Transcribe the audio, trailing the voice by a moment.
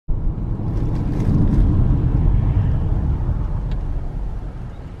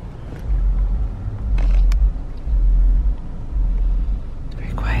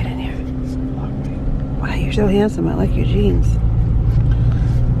You're so handsome. I like your jeans.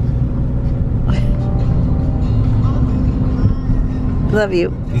 Love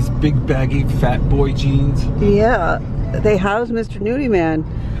you. These big baggy fat boy jeans. Yeah, they house Mr. Nudie Man.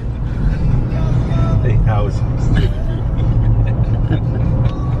 They house Mr.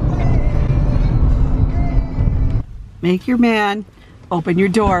 Make your man open your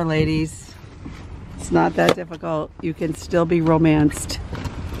door, ladies. It's not that difficult. You can still be romanced.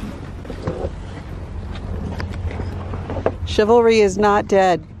 Chivalry is not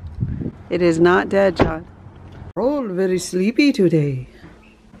dead. It is not dead, John. We're all very sleepy today.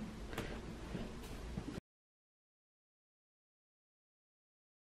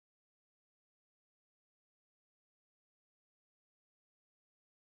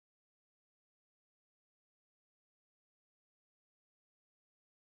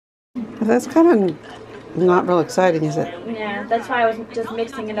 That's kind of not real exciting, is it? Yeah, that's why I was just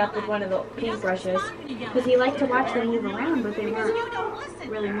mixing it up with one of the paintbrushes. Because he liked to watch them move around, but they weren't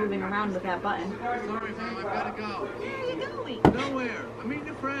really moving around with that button. Sorry, babe, I've got to go. Where are you going? Nowhere. I'm meeting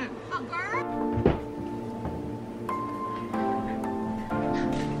a friend. A girl?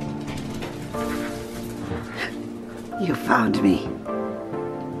 You found me.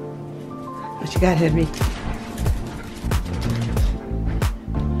 What you got, Henry?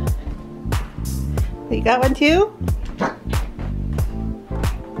 You got one too?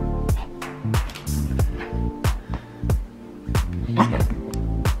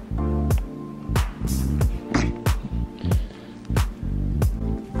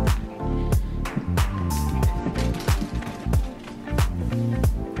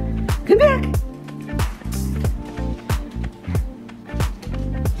 Come back.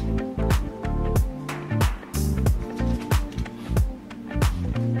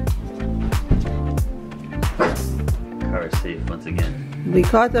 Safe once again. We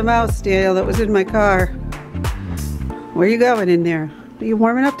caught the mouse, Daniel, that was in my car. Where are you going in there? Are you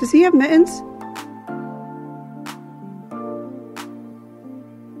warm enough to see him, Mittens?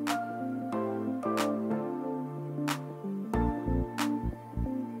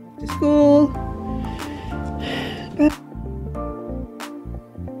 To school.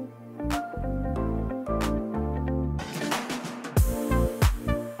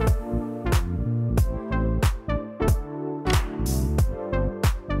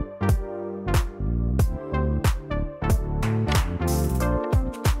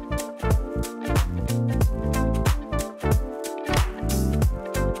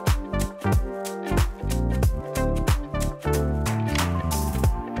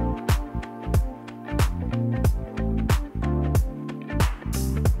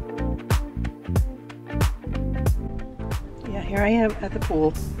 Here I am at the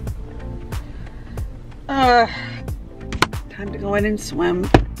pool. Time to go in and swim.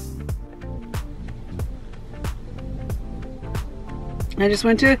 I just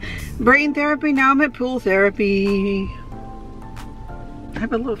went to brain therapy, now I'm at pool therapy. I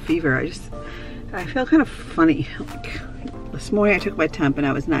have a little fever. I feel kind of funny. Like this morning I took my temp and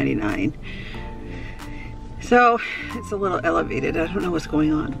I was 99. So it's a little elevated. I don't know what's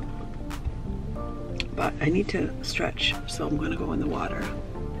going on. But I need to stretch, so I'm gonna go in the water.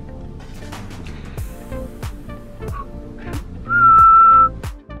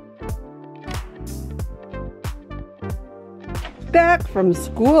 Back from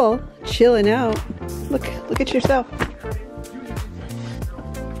school, chilling out. Look at yourself.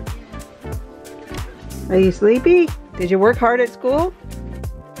 Are you sleepy? Did you work hard at school?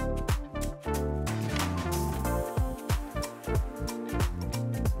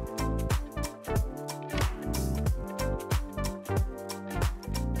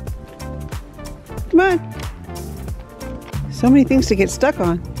 Come on. So many things to get stuck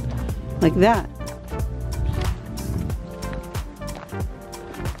on. Like that.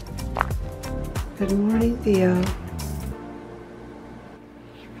 Good morning, Theo.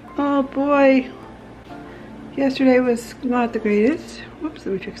 Oh boy. Yesterday was not the greatest. Whoops,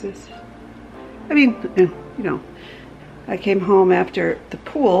 let me fix this. I mean, you know, I came home after the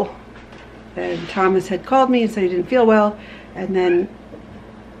pool and Thomas had called me and said he didn't feel well, and then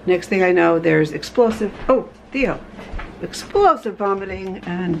next thing I know, there's explosive vomiting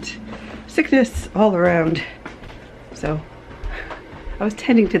and sickness all around. So I was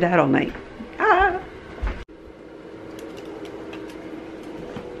tending to that all night. Ah.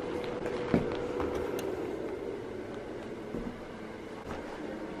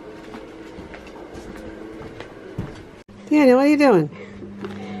 Daniel, what are you doing?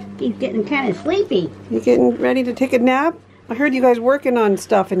 He's getting kind of sleepy. You getting ready to take a nap? I heard you guys working on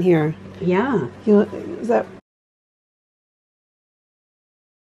stuff in here. Yeah. Is that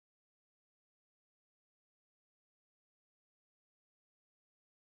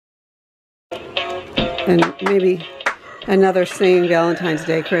And maybe another singing Valentine's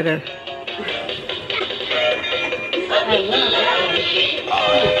Day critter.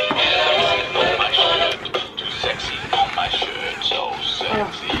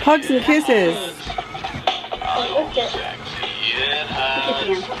 Hugs and kisses. Oh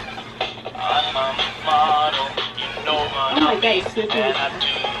my God, it's so cute.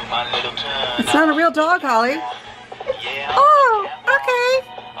 It's not a real dog, Holly. Oh, okay.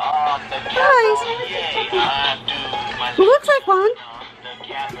 Nice. It looks like one.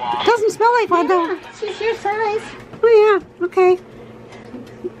 Doesn't smell like one though. She's your size. Oh yeah, okay.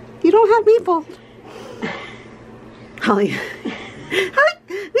 You don't have me fooled. Holly. Holly,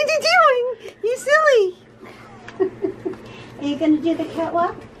 what are you doing? You silly. Are you going to do the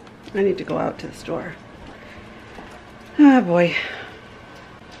catwalk? I need to go out to the store. Oh boy.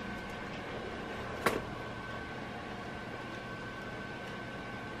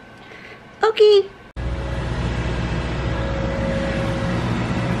 Okay.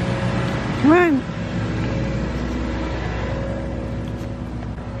 Come on.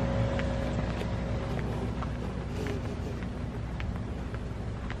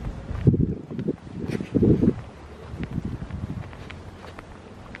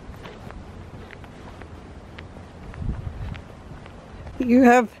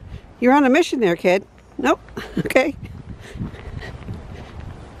 You're on a mission there, kid. Nope. Okay.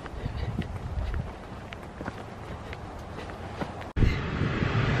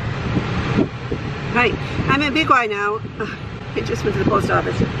 Hi, I'm in Big Y now. I just went to the post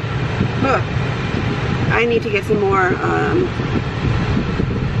office. I need to get some more, I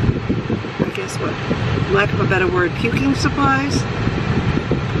guess what, lack of a better word, puking supplies.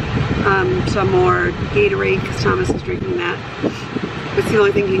 Some more Gatorade, because Thomas is drinking that. It's the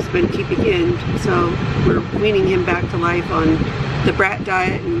only thing he's been keeping in, so we're weaning him back to life on the brat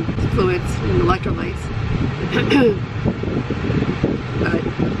diet and fluids and electrolytes. But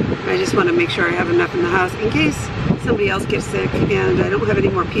I just want to make sure I have enough in the house in case somebody else gets sick, and I don't have any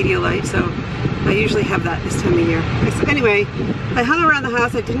more Pedialyte, so I usually have that this time of year. So anyway, I hung around the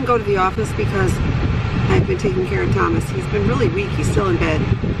house. I didn't go to the office because I've been taking care of Thomas. He's been really weak. He's still in bed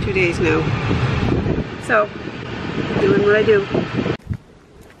 2 days now. So, doing what I do.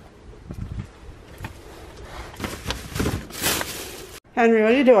 Henry,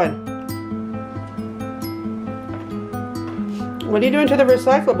 what are you doing? What are you doing to the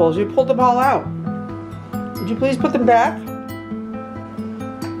recyclables? You pulled them all out. Would you please put them back?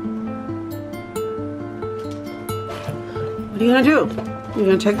 What are you gonna do? You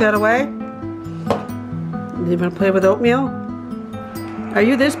gonna take that away? You gonna play with oatmeal? Are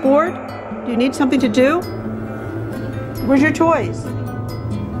you this bored? Do you need something to do? Where's your toys?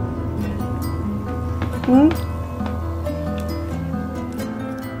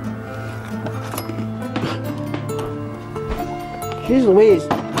 Jeez Louise.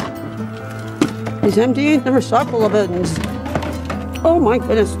 He's emptying the recyclable bins. Oh my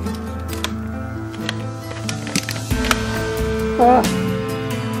goodness.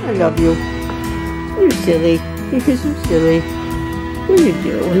 I love you. You're silly. You're so silly. What are you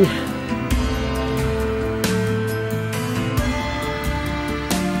doing?